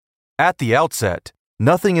At the outset,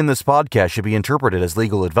 nothing in this podcast should be interpreted as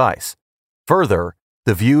legal advice. Further,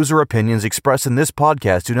 the views or opinions expressed in this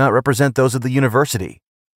podcast do not represent those of the university.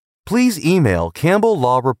 Please email Campbell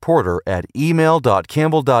Law Reporter at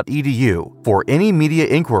email.campbell.edu for any media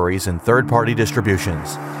inquiries and third-party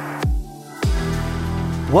distributions.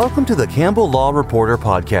 Welcome to the Campbell Law Reporter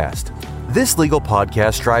podcast. This legal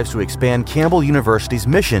podcast strives to expand Campbell University's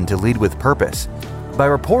mission to lead with purpose by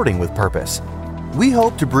reporting with purpose. We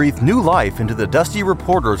hope to breathe new life into the dusty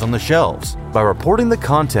reporters on the shelves by reporting the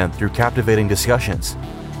content through captivating discussions.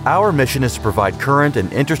 Our mission is to provide current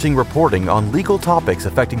and interesting reporting on legal topics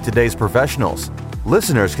affecting today's professionals.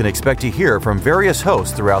 Listeners can expect to hear from various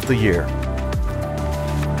hosts throughout the year.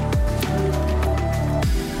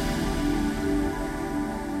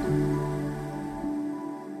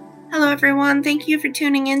 Hello, everyone. Thank you for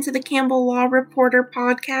tuning in to the Campbell Law Reporter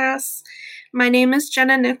podcast. My name is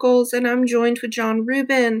Jenna Nichols, and I'm joined with John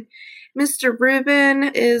Rubin. Mr.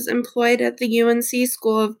 Rubin is employed at the UNC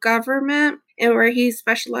School of Government, and where he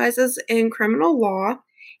specializes in criminal law.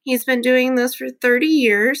 He's been doing this for 30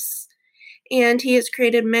 years, and he has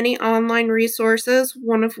created many online resources,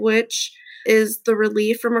 one of which is the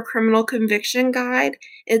Relief from a Criminal Conviction Guide.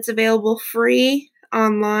 It's available free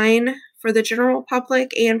online for the general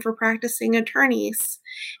public and for practicing attorneys.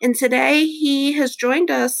 And today he has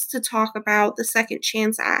joined us to talk about the Second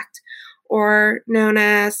Chance Act, or known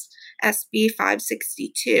as SB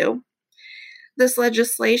 562. This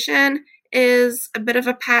legislation is a bit of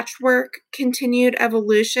a patchwork, continued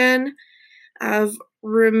evolution of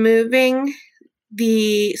removing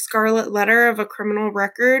the scarlet letter of a criminal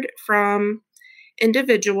record from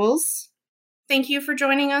individuals. Thank you for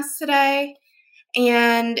joining us today.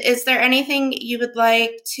 And is there anything you would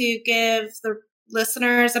like to give the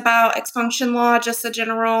listeners about expunction law, just a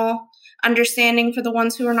general understanding for the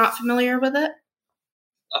ones who are not familiar with it?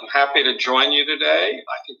 I'm happy to join you today.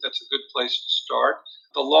 I think that's a good place to start.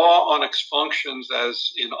 The law on expunctions,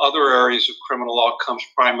 as in other areas of criminal law, comes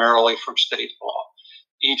primarily from state law.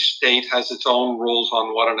 Each state has its own rules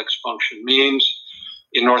on what an expunction means.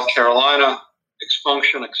 In North Carolina,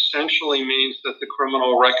 expunction essentially means that the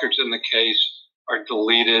criminal records in the case are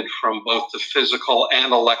deleted from both the physical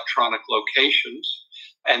and electronic locations,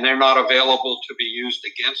 and they're not available to be used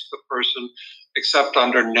against the person except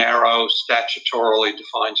under narrow, statutorily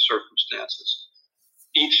defined circumstances.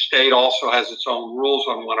 Each state also has its own rules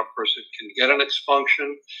on when a person can get an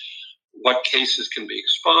expunction, what cases can be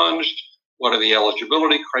expunged, what are the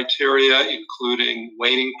eligibility criteria, including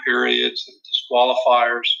waiting periods and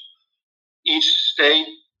disqualifiers. Each state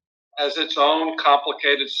has its own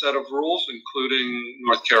complicated set of rules, including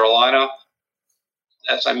North Carolina.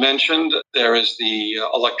 As I mentioned, there is the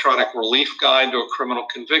electronic relief guide to a criminal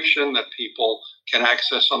conviction that people can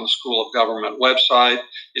access on the School of Government website.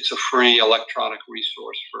 It's a free electronic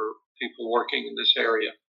resource for people working in this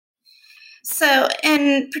area. So,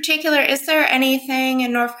 in particular, is there anything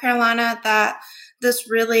in North Carolina that this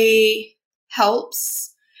really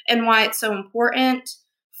helps and why it's so important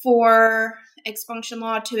for expunction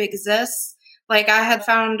law to exist? Like, I had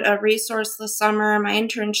found a resource this summer in my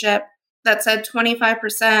internship that said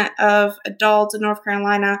 25% of adults in North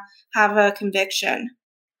Carolina have a conviction.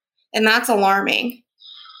 And that's alarming.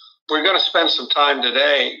 We're going to spend some time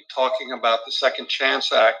today talking about the Second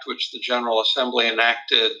Chance Act, which the General Assembly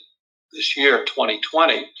enacted this year,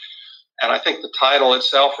 2020. And I think the title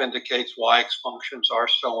itself indicates why expunctions are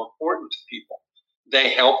so important to people.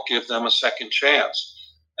 They help give them a second chance.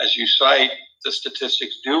 As you cite, the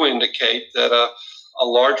statistics do indicate that a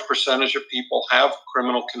large percentage of people have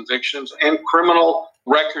criminal convictions and criminal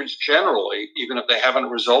records generally, even if they haven't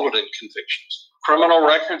resulted in convictions. Criminal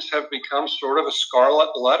records have become sort of a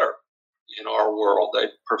scarlet letter in our world. They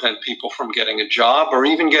prevent people from getting a job or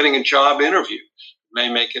even getting a job interview. It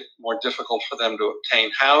may make it more difficult for them to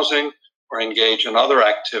obtain housing or engage in other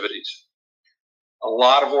activities. A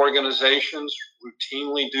lot of organizations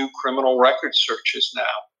routinely do criminal record searches now.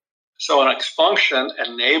 So an expunction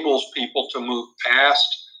enables people to move past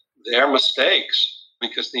their mistakes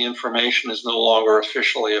because the information is no longer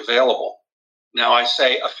officially available. Now, I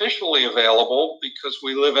say officially available because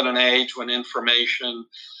we live in an age when information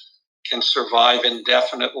can survive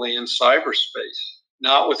indefinitely in cyberspace,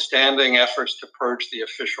 notwithstanding efforts to purge the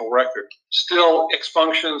official record. Still,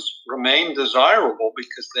 expunctions remain desirable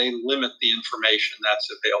because they limit the information that's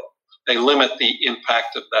available. They limit the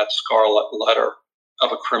impact of that scarlet letter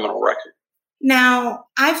of a criminal record. Now,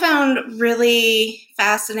 I found really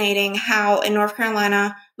fascinating how in North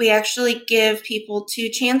Carolina, we actually give people two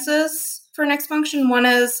chances for an expunction. One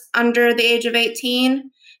is under the age of 18,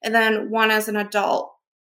 and then one as an adult.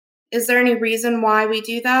 Is there any reason why we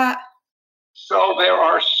do that? So there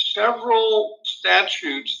are several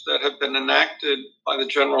statutes that have been enacted by the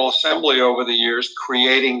General Assembly over the years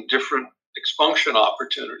creating different expunction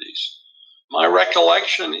opportunities. My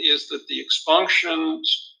recollection is that the expunctions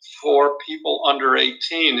for people under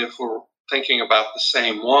 18, if we're thinking about the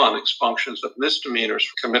same one, expunctions of misdemeanors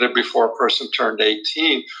committed before a person turned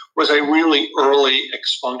 18, was a really early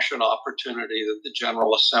expunction opportunity that the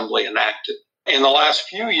General Assembly enacted. In the last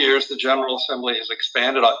few years, the General Assembly has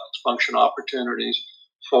expanded expunction opportunities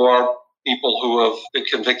for people who have been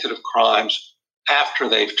convicted of crimes after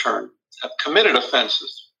have committed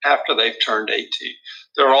offenses after they've turned 18.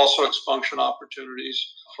 There are also expunction opportunities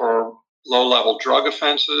for low-level drug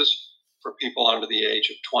offenses for people under the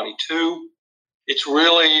age of 22. It's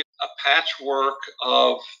really a patchwork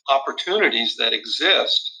of opportunities that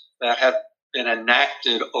exist that have been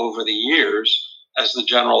enacted over the years as the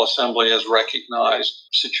General Assembly has recognized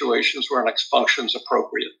situations where an expunction is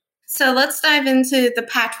appropriate. So let's dive into the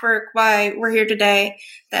patchwork why we're here today,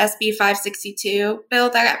 the SB 562 bill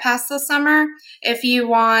that got passed this summer. If you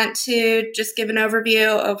want to just give an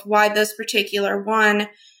overview of why this particular one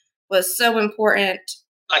was so important.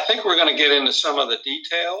 I think we're going to get into some of the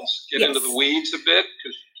details, get into the weeds a bit,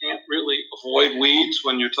 because you can't really avoid weeds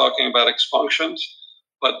when you're talking about expunctions.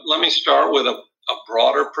 But let me start with a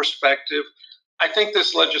broader perspective. I think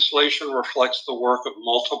this legislation reflects the work of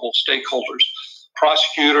multiple stakeholders: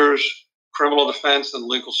 prosecutors, criminal defense and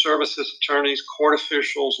legal services attorneys, court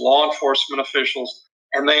officials, law enforcement officials,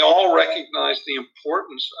 and they all recognize the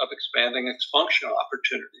importance of expanding expunction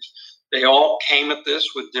opportunities. They all came at this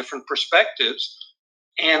with different perspectives,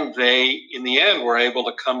 and they, in the end, were able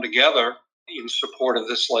to come together in support of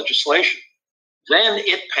this legislation. Then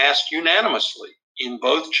it passed unanimously in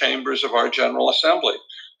both chambers of our General Assembly.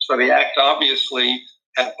 So the act obviously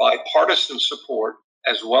had bipartisan support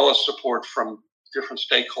as well as support from different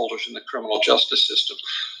stakeholders in the criminal justice system.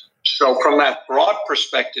 So from that broad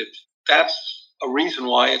perspective, that's a reason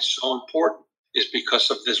why it's so important, is because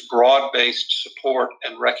of this broad-based support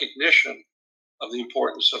and recognition of the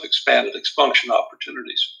importance of expanded expunction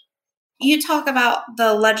opportunities. You talk about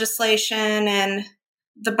the legislation and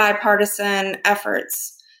the bipartisan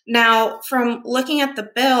efforts. Now, from looking at the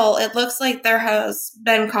bill, it looks like there has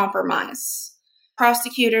been compromise.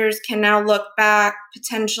 Prosecutors can now look back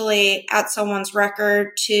potentially at someone's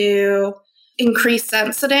record to increase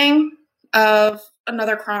sentencing of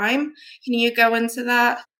another crime. Can you go into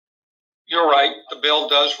that? You're right. The bill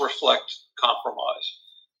does reflect compromise.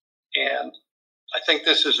 And I think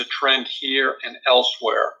this is a trend here and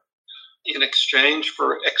elsewhere. In exchange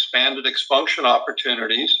for expanded expunction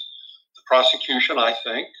opportunities, the prosecution, I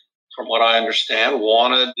think, from what I understand,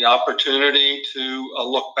 wanted the opportunity to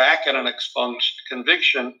look back at an expunged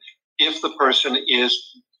conviction if the person is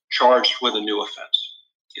charged with a new offense,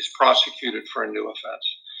 is prosecuted for a new offense.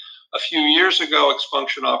 A few years ago,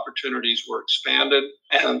 expunction opportunities were expanded,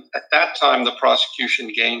 and at that time, the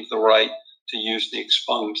prosecution gained the right to use the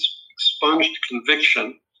expunged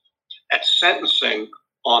conviction at sentencing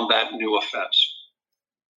on that new offense.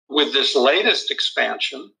 With this latest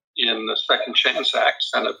expansion in the Second Chance Act,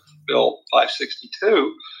 Senate Bill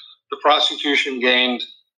 562, the prosecution gained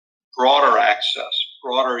broader access,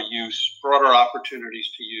 broader use, broader opportunities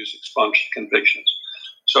to use expunged convictions.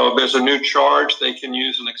 So if there's a new charge, they can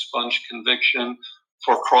use an expunged conviction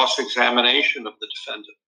for cross-examination of the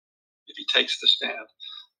defendant if he takes the stand.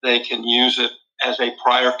 They can use it as a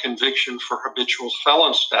prior conviction for habitual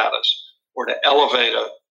felon status or to elevate an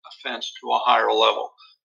offense to a higher level.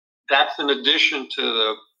 That's in addition to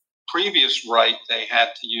the previous right they had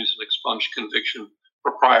to use an expunged conviction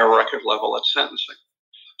for prior record level at sentencing.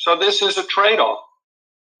 So this is a trade-off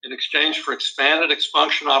in exchange for expanded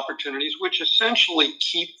expunction opportunities, which essentially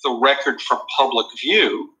keep the record from public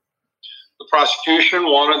view. The prosecution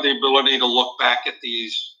wanted the ability to look back at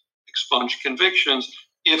these expunged convictions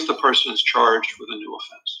if the person is charged with a new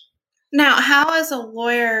offense. Now, how as a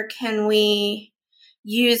lawyer can we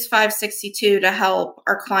use 562 to help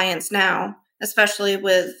our clients now, especially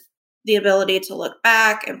with the ability to look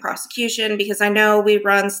back in prosecution? Because I know we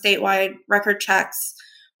run statewide record checks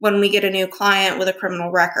when we get a new client with a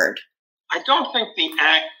criminal record. I don't think the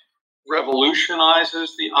act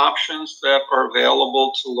revolutionizes the options that are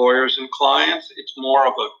available to lawyers and clients. It's more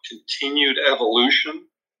of a continued evolution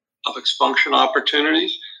of expunction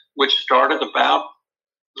opportunities, which started about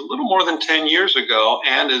a little more than 10 years ago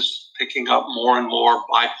and is picking up more and more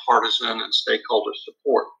bipartisan and stakeholder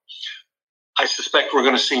support. I suspect we're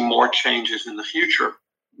going to see more changes in the future.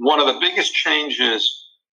 One of the biggest changes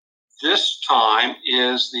this time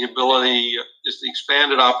is the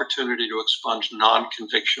expanded opportunity to expunge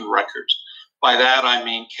non-conviction records. By that, I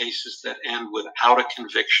mean cases that end without a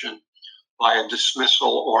conviction, by a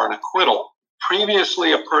dismissal or an acquittal.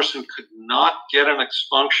 Previously, a person could not get an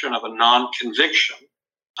expunction of a non-conviction,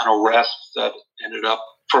 an arrest that ended up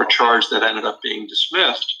for a charge that ended up being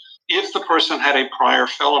dismissed, if the person had a prior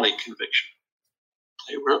felony conviction.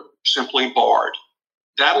 They were simply barred.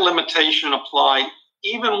 That limitation applied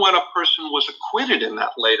even when a person was acquitted in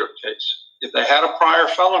that later case. If they had a prior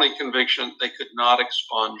felony conviction, they could not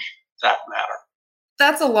expunge that matter.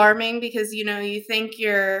 That's alarming because, you think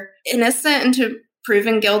you're innocent until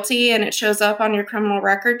proven guilty, and it shows up on your criminal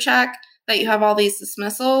record check that you have all these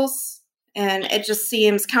dismissals, and it just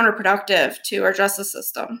seems counterproductive to our justice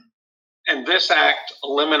system. And this act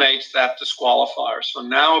eliminates that disqualifier. So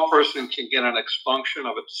now a person can get an expunction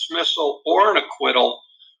of a dismissal or an acquittal,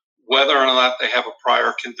 whether or not they have a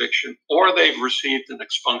prior conviction or they've received an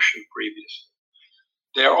expunction previously.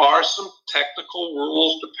 There are some technical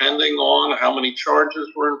rules depending on how many charges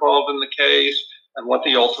were involved in the case and what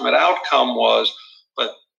the ultimate outcome was.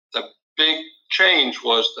 But the big change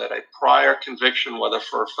was that a prior conviction, whether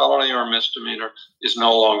for a felony or a misdemeanor, is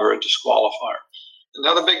no longer a disqualifier.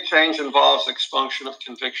 Another big change involves expunction of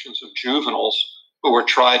convictions of juveniles who were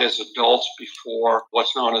tried as adults before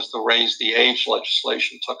what's known as the Raise the Age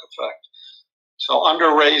legislation took effect. So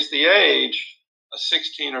under Raise the Age, a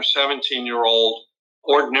 16 or 17-year-old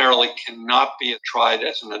ordinarily cannot be tried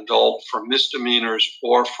as an adult for misdemeanors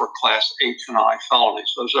or for Class H and I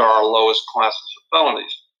felonies. Those are our lowest classes of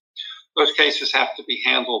felonies. Those cases have to be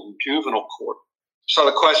handled in juvenile court. So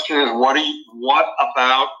the question is, what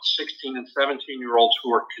about 16 and 17-year-olds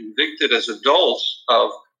who are convicted as adults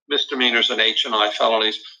of misdemeanors and H and I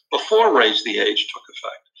felonies before Raise the Age took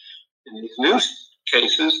effect? In these new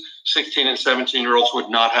cases, 16 and 17-year-olds would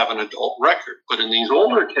not have an adult record. But in these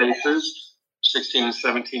older cases, 16 and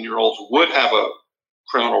 17-year-olds would have a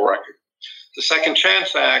criminal record. The Second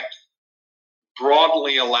Chance Act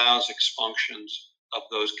broadly allows expunctions of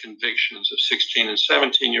those convictions of 16 and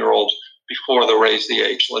 17-year-olds before the Raise the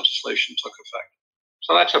Age legislation took effect.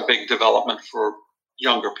 So that's a big development for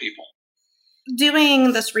younger people.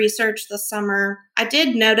 Doing this research this summer, I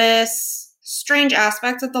did notice strange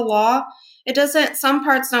aspects of the law. Some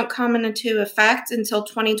parts don't come into effect until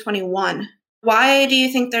 2021. Why do you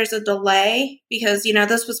think there's a delay? Because,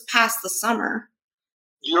 this was past the summer.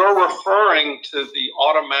 You're referring to the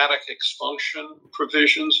automatic expunction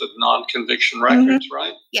provisions of non-conviction records,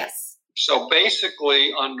 right? Yes. So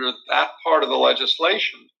basically, under that part of the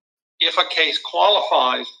legislation, if a case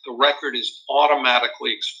qualifies, the record is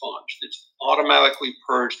automatically expunged. It's automatically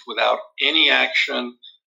purged without any action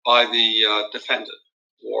by the defendant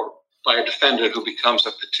or by a defendant who becomes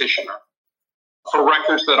a petitioner. For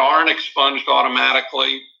records that aren't expunged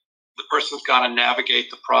automatically, the person's got to navigate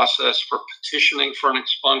the process for petitioning for an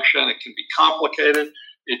expunction. It can be complicated.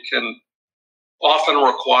 It can often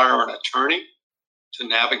require an attorney to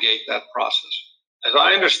navigate that process. As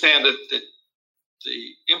I understand it,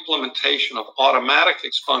 the implementation of automatic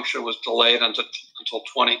expunction was delayed until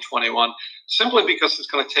 2021, simply because it's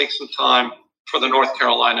going to take some time for the North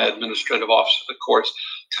Carolina Administrative Office of the Courts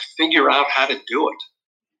to figure out how to do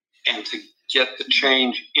it and to get the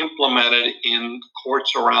change implemented in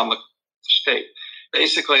courts around the state.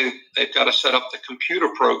 Basically, they've got to set up the computer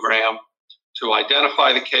program to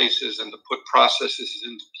identify the cases and to put processes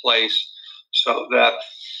into place so that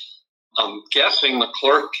I'm guessing the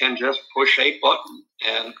clerk can just push a button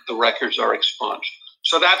and the records are expunged.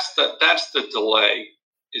 So that's the delay,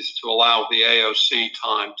 is to allow the AOC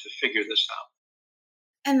time to figure this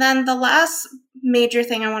out. And then the last major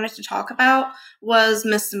thing I wanted to talk about was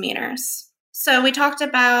misdemeanors. So we talked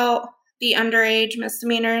about the underage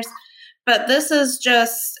misdemeanors, but this is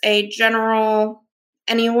just a general,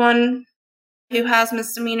 anyone who has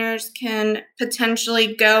misdemeanors can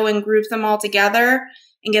potentially go and group them all together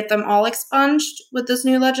and get them all expunged with this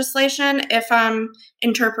new legislation, if I'm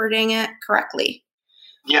interpreting it correctly.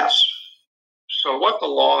 Yes. So what the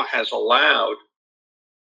law has allowed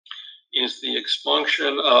is the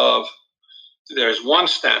expunction of, there's one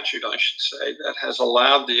statute, I should say, that has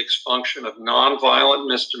allowed the expunction of nonviolent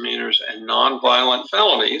misdemeanors and nonviolent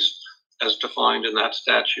felonies, as defined in that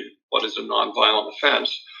statute. What is a nonviolent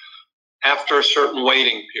offense? After a certain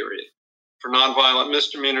waiting period. For nonviolent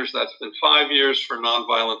misdemeanors, that's been 5 years. For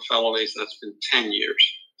nonviolent felonies, that's been 10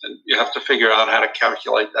 years. And you have to figure out how to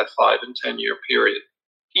calculate that 5 and 10 year period.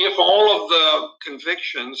 If all of the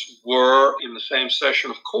convictions were in the same session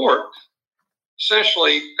of court,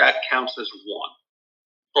 essentially that counts as one.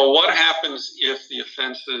 But what happens if the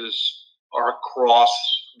offenses are across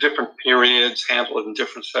different periods, handled in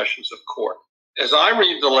different sessions of court? As I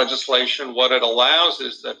read the legislation, what it allows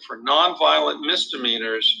is that for nonviolent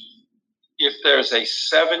misdemeanors, if there's a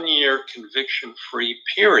 7-year conviction-free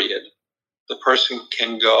period, the person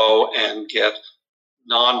can go and get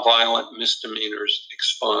nonviolent misdemeanors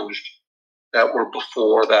expunged that were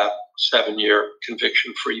before that 7-year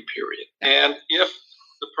conviction-free period. And if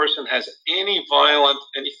the person has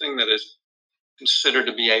anything that is considered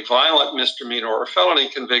to be a violent misdemeanor or a felony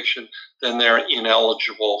conviction, then they're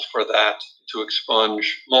ineligible for that, to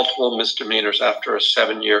expunge multiple misdemeanors after a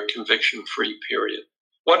 7-year conviction-free period.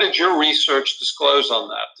 What did your research disclose on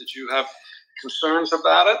that? Did you have concerns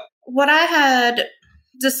about it? What I had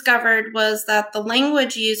discovered was that the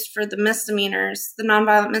language used for the misdemeanors, the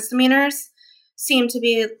nonviolent misdemeanors, seemed to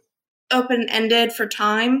be open-ended for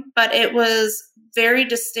time, but it was very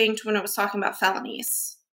distinct when it was talking about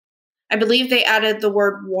felonies. I believe they added the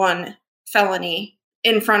word one felony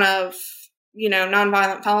in front of,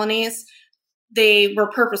 nonviolent felonies. They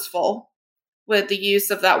were purposeful with the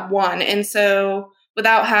use of that one. And so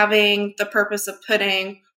without having the purpose of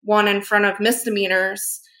putting one in front of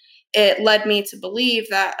misdemeanors, it led me to believe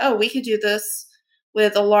that, we could do this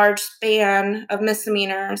with a large span of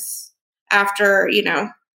misdemeanors after,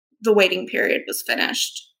 the waiting period was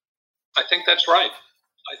finished. I think that's right.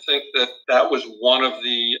 I think that was one of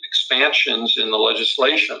the expansions in the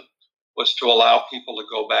legislation, was to allow people to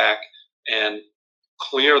go back and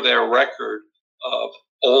clear their record of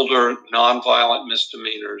older nonviolent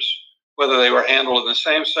misdemeanors, whether they were handled in the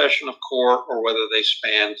same session of court or whether they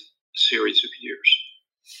spanned a series of years.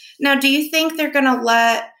 Now, do you think they're going to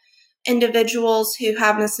let individuals who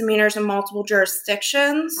have misdemeanors in multiple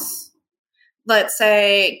jurisdictions, let's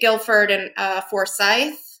say Guilford and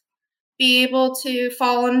Forsyth, be able to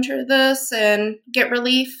fall under this and get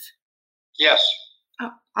relief? Yes.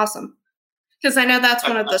 Oh, awesome. Because I know that's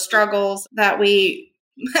one of the struggles that we,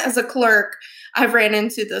 as a clerk, I've ran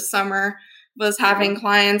into this summer, was having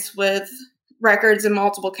clients with records in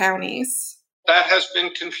multiple counties. That has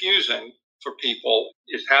been confusing for people,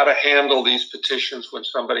 is how to handle these petitions when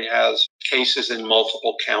somebody has cases in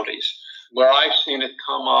multiple counties. Where I've seen it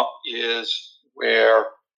come up is where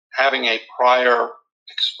having a prior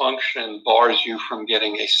expunction bars you from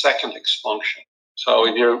getting a second expunction. So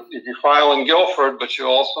if you file in Guilford, but you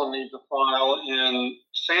also need to file in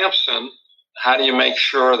Sampson, how do you make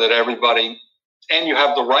sure that everybody, and you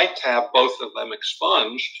have the right to have both of them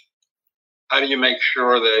expunged, how do you make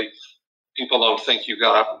sure that people don't think you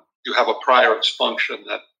have a prior expunction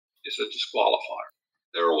that is a disqualifier?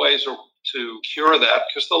 There are ways to cure that,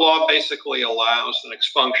 because the law basically allows an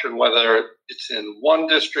expunction whether it's in one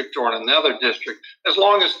district or in another district, as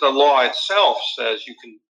long as the law itself says you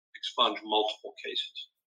can expunge multiple cases.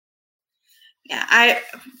 Yeah, I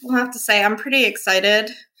will have to say I'm pretty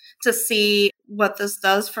excited to see what this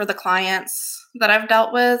does for the clients that I've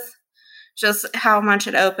dealt with, just how much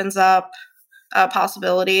it opens up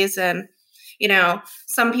possibilities. And,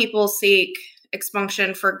 some people seek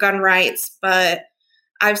expunction for gun rights, but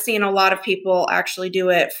I've seen a lot of people actually do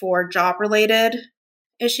it for job-related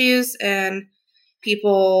issues, and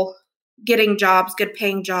people getting jobs, good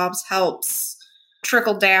paying jobs, helps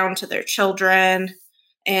trickle down to their children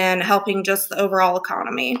and helping just the overall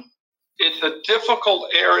economy. It's a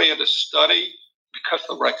difficult area to study because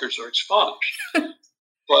the records are expunged.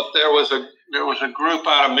 But there was a group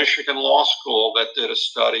out of Michigan Law School that did a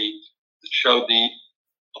study that showed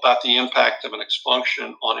about the impact of an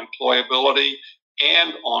expunction on employability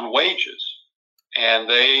and on wages. And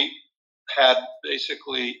they had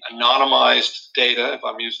basically anonymized data, if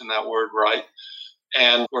I'm using that word right,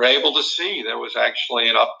 and were able to see there was actually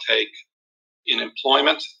an uptake in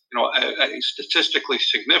employment, a statistically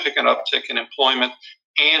significant uptick in employment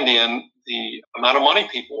and in the amount of money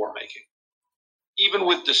people were making. Even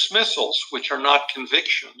with dismissals, which are not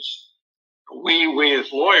convictions, we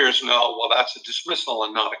as lawyers know, well, that's a dismissal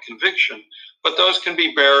and not a conviction, but those can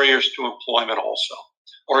be barriers to employment also.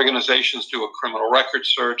 Organizations do a criminal record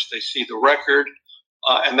search, they see the record,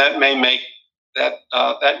 and that may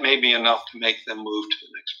be enough to make them move to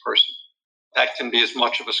the next person. That can be as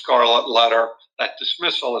much of a scarlet letter, that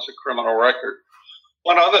dismissal, as a criminal record.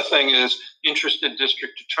 One other thing is interested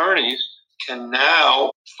district attorneys can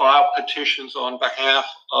now file petitions on behalf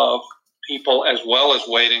of people as well as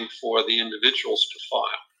waiting for the individuals to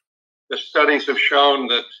file. The studies have shown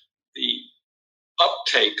that the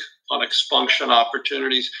uptake on expunction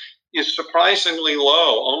opportunities is surprisingly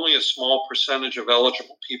low. Only a small percentage of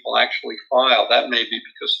eligible people actually file. That may be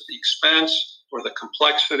because of the expense or the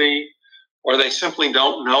complexity, or they simply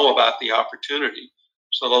don't know about the opportunity.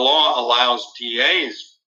 So the law allows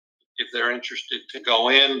DAs, if they're interested, to go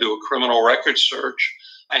in, do a criminal record search,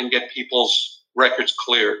 and get people's records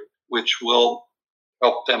cleared, which will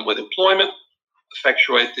help them with employment,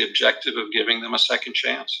 effectuate the objective of giving them a second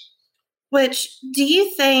chance. Which, do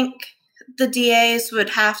you think the DAs would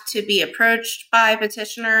have to be approached by a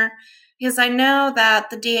petitioner? Because I know that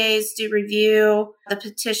the DAs do review the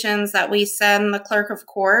petitions that we send the clerk of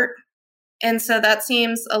court. And so that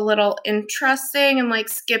seems a little interesting and like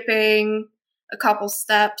skipping a couple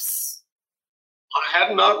steps. I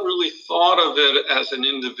had not really thought of it as an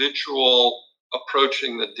individual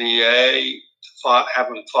approaching the DA to have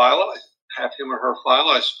him or her file.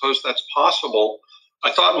 I suppose that's possible.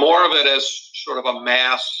 I thought more of it as sort of a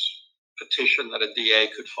mass petition that a DA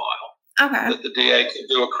could file. Okay. That the DA could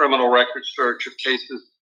do a criminal record search of cases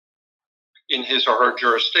in his or her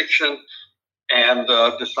jurisdiction and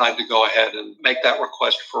decide to go ahead and make that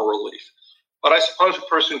request for relief. But I suppose a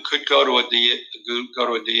person could go to a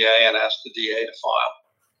DA and ask the DA to file.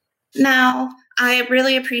 Now, I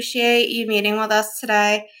really appreciate you meeting with us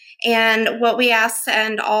today. And what we ask to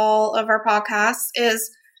end all of our podcasts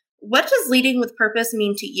is, what does leading with purpose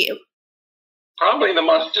mean to you? Probably the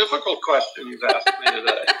most difficult question you've asked me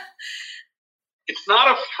today. It's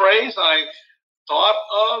not a phrase I've thought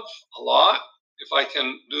of a lot. If I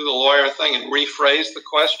can do the lawyer thing and rephrase the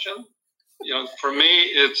question, for me,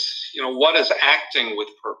 it's, what does acting with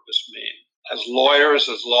purpose mean? As lawyers,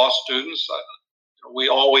 as law students, we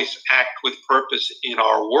always act with purpose in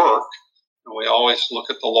our work. And we always look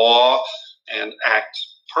at the law and act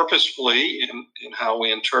purposefully in how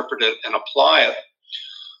we interpret it and apply it.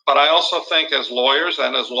 But I also think as lawyers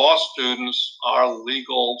and as law students, our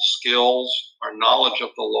legal skills, our knowledge of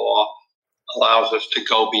the law allows us to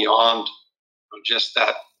go beyond just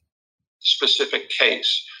that specific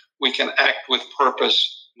case. We can act with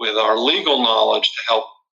purpose with our legal knowledge to help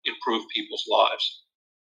improve people's lives.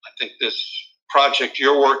 I think this project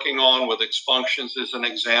you're working on with expunctions is an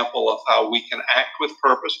example of how we can act with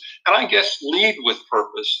purpose, and I guess lead with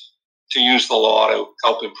purpose to use the law to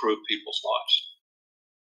help improve people's lives.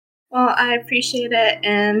 Well, I appreciate it,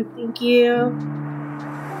 and thank you.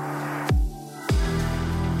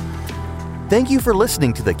 Thank you for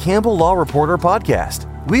listening to the Campbell Law Reporter podcast.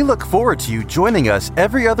 We look forward to you joining us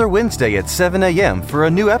every other Wednesday at 7 a.m. for a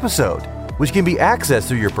new episode, which can be accessed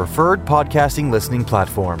through your preferred podcasting listening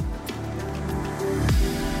platform.